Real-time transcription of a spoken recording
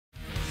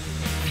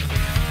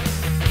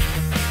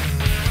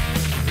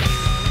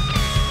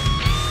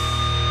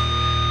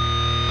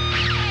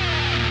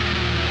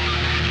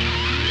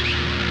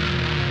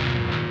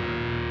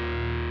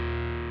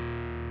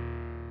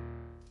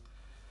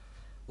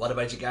What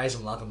about you guys,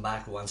 and welcome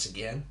back once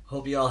again.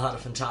 Hope you all had a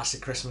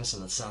fantastic Christmas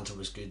and that Santa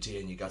was good to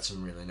you and you got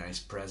some really nice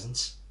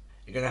presents.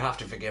 You're going to have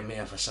to forgive me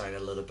if I sound a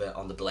little bit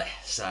on the bleh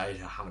side.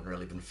 I haven't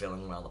really been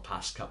feeling well the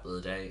past couple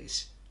of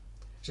days.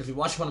 So if you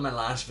watched one of my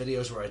last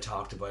videos where I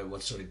talked about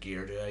what sort of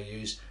gear do I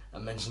use, I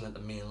mentioned that the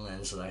main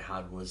lens that I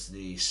had was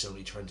the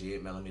Sony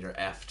 38mm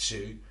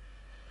f2.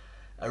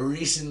 I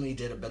recently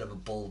did a bit of a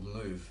bold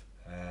move.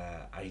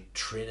 I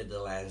traded the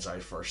lens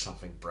out for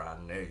something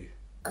brand new.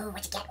 Oh,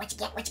 what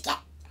you get?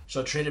 So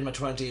I traded my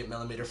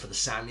 28mm for the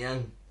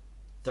Samyang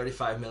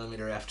 35mm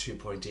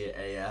f2.8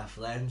 AF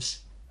lens.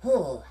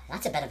 Oh,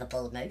 that's a bit of a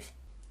bold move.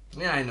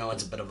 Yeah, I know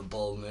it's a bit of a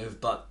bold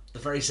move, but the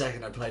very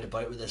second I played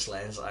about with this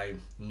lens, I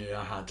knew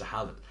I had to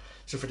have it.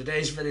 So for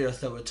today's video, I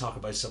thought we'd talk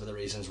about some of the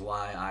reasons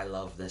why I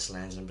love this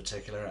lens in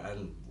particular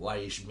and why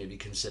you should maybe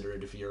consider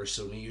it if you're a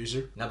Sony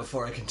user. Now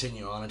before I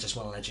continue on, I just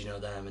want to let you know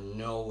that I'm in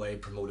no way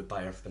promoted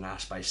by or have been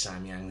asked by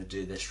Samyang to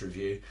do this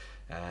review.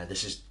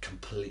 This is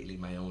completely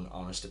my own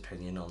honest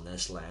opinion on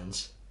this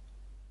lens.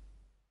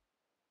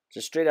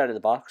 So straight out of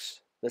the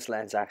box, this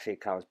lens actually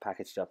comes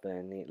packaged up in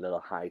a neat little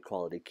high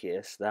quality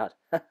case that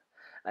I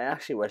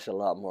actually wish a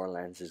lot more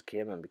lenses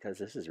came in because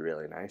this is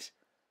really nice.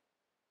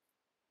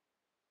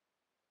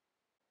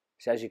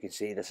 So as you can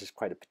see, this is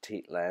quite a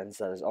petite lens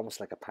that is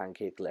almost like a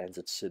pancake lens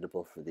that's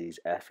suitable for these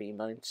FE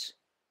mounts.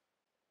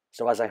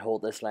 So as I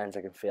hold this lens,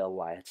 I can feel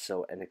why it's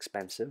so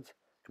inexpensive.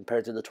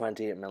 Compared to the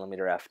 28mm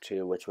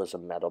f2, which was a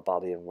metal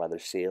body and weather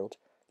sealed,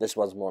 this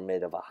one's more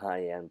made of a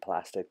high-end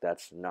plastic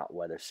that's not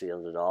weather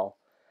sealed at all.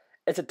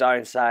 It's a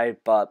downside,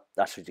 but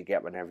that's what you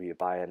get whenever you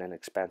buy an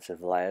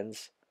inexpensive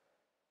lens.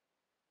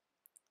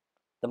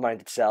 The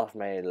mount itself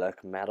may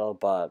look metal,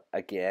 but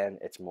again,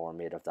 it's more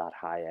made of that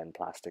high-end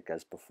plastic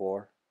as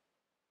before.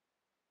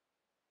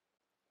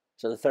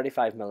 So the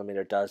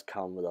 35mm does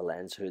come with a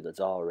lens hood that's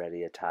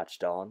already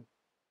attached on,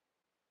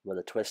 with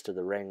a twist of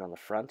the ring on the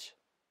front.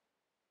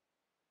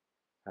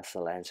 That's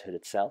the lens hood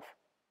itself.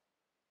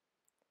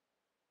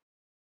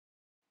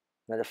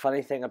 Now the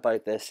funny thing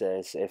about this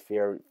is if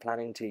you're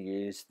planning to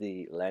use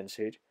the lens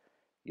hood,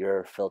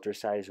 your filter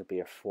size would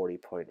be a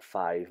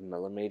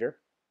 40.5mm.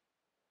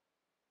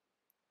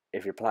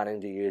 If you're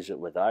planning to use it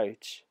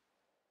without,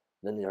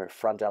 then your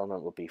front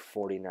element would be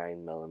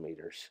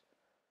 49mm.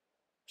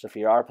 So if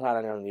you are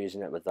planning on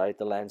using it without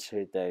the lens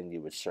hood, then you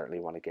would certainly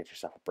want to get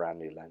yourself a brand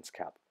new lens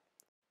cap.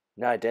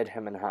 Now I did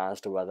hem and haw as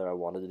to whether I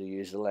wanted to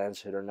use the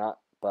lens hood or not,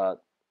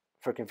 but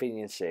for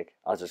convenience sake,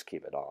 I'll just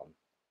keep it on.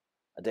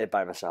 I did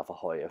buy myself a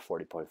Hoya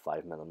 40.5mm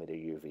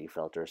UV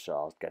filter, so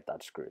I'll get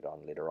that screwed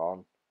on later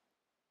on.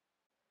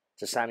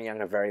 So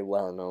Samyang are very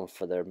well known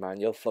for their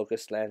manual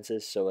focus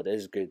lenses, so it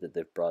is good that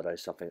they've brought out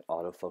something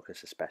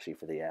autofocus, especially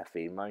for the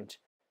FE mount.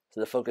 So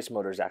the focus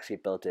motor is actually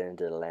built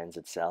into the lens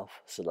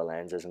itself, so the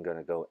lens isn't going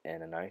to go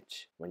in and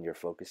out when you're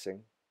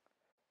focusing.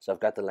 So I've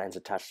got the lens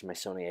attached to my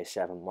Sony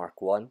A7 Mark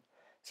I.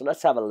 So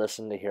let's have a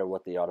listen to hear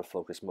what the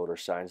autofocus motor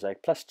sounds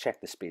like, plus check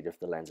the speed of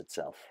the lens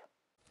itself.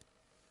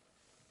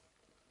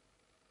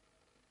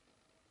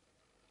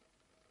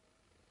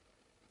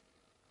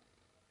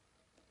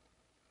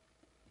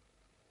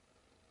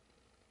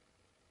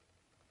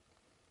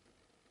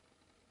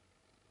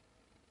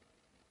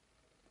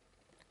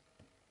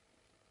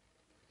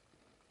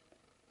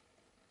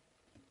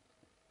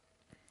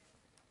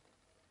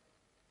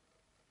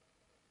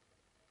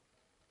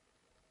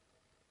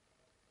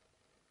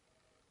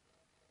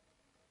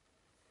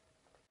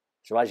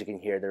 So as you can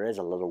hear, there is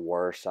a little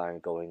whir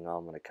sound going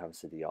on when it comes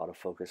to the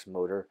autofocus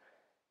motor.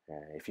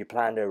 If you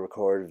plan to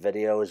record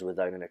videos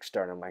without an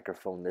external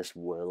microphone, this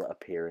will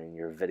appear in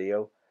your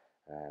video.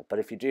 But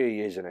if you do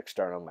use an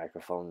external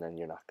microphone, then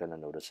you're not going to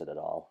notice it at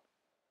all.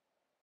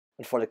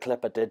 And for the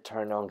clip, I did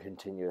turn on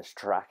continuous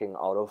tracking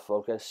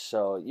autofocus,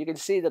 so you can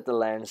see that the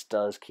lens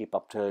does keep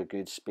up to a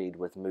good speed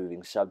with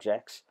moving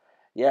subjects.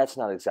 Yeah, it's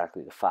not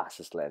exactly the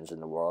fastest lens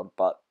in the world,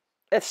 but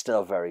it's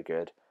still very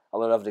good. I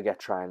would love to get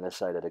trying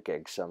this out at a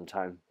gig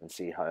sometime and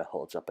see how it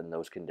holds up in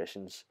those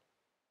conditions.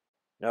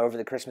 Now over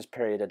the Christmas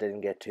period I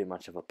didn't get too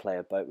much of a play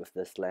about with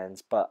this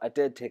lens, but I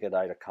did take it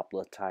out a couple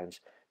of times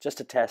just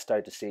to test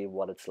out to see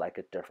what it's like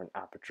at different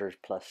apertures,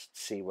 plus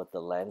see what the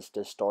lens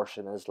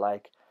distortion is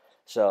like.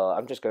 So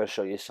I'm just going to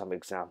show you some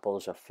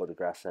examples of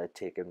photographs I'd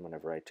taken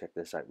whenever I took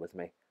this out with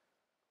me.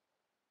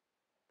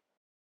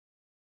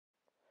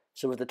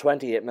 So with the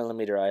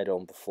 28mm I had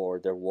on before,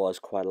 there was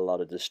quite a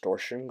lot of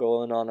distortion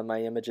going on in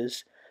my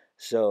images.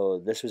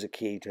 So this was a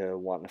key to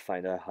wanting to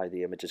find out how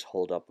the images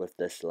hold up with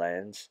this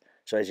lens.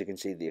 So as you can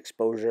see, the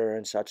exposure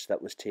and such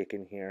that was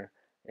taken here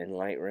in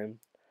Lightroom.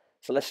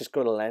 So let's just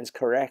go to lens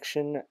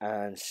correction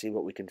and see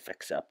what we can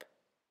fix up.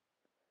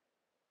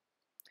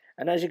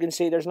 And as you can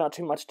see, there's not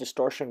too much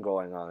distortion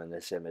going on in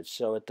this image,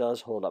 so it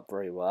does hold up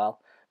very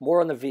well.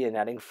 More on the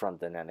vignetting front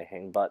than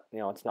anything, but you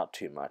know, it's not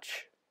too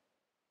much.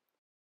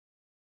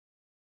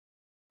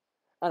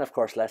 And of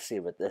course, let's see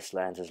what this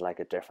lens is like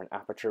at different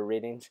aperture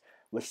readings.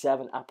 With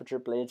 7 aperture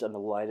blades and the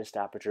widest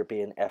aperture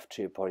being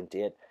f2.8,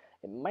 it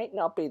might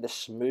not be the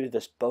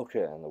smoothest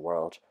bokeh in the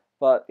world,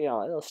 but you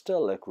know, it'll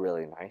still look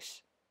really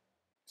nice.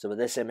 So with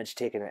this image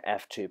taken at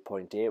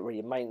f2.8, where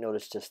you might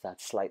notice just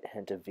that slight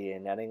hint of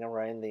vignetting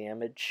around the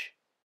image.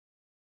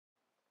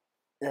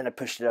 Then I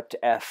pushed it up to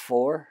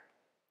f4,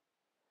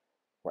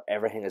 where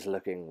everything is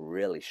looking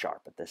really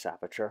sharp at this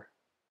aperture.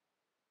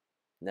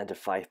 And then to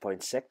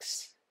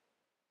 5.6.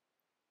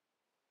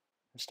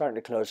 I'm starting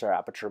to close our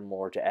aperture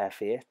more to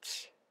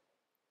f8.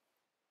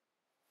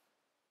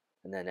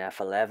 And then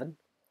f11.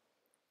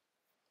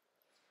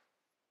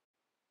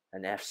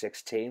 And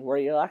f16, where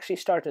you'll actually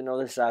start to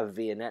notice that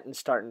vignetting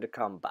starting to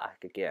come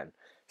back again,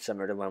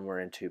 similar to when we're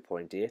in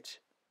 2.8.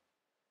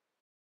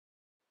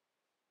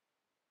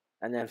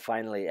 And then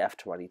finally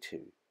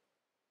f22.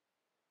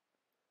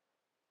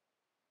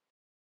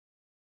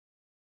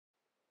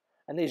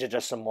 And these are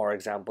just some more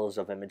examples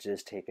of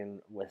images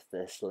taken with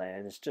this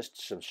lens,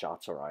 just some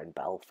shots around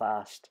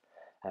Belfast.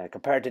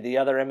 Compared to the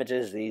other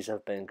images, these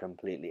have been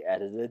completely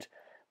edited,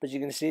 but you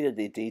can see that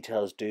the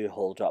details do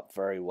hold up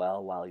very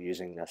well while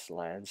using this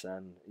lens,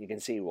 and you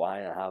can see why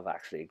I have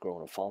actually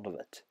grown fond of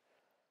it.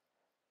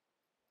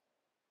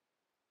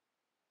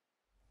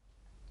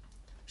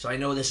 So I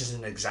know this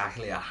isn't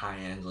exactly a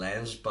high-end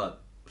lens,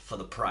 but for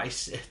the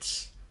price,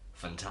 it's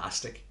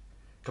fantastic.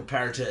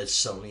 Compared to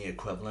its Sony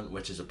equivalent,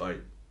 which is about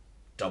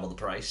double the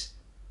price.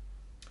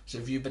 So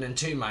if you've been in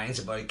two minds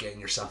about getting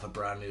yourself a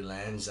brand new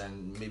lens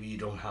and maybe you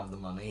don't have the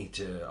money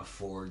to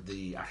afford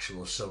the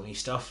actual Sony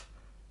stuff,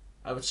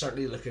 I would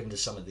certainly look into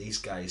some of these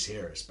guys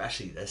here,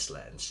 especially this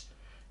lens.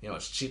 You know,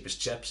 it's cheap as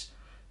chips,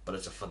 but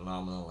it's a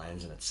phenomenal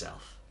lens in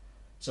itself.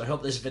 So I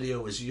hope this video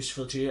was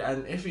useful to you,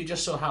 and if you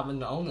just so happen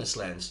to own this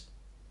lens,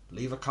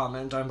 leave a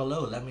comment down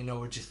below, let me know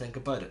what you think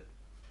about it.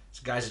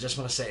 So guys, I just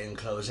want to say in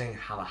closing,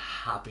 have a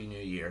happy new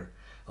year.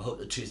 I hope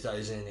that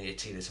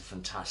 2018 is a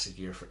fantastic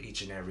year for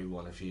each and every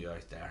one of you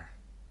out there.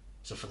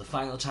 So for the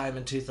final time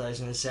in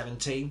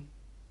 2017,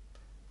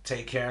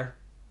 take care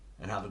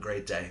and have a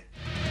great day.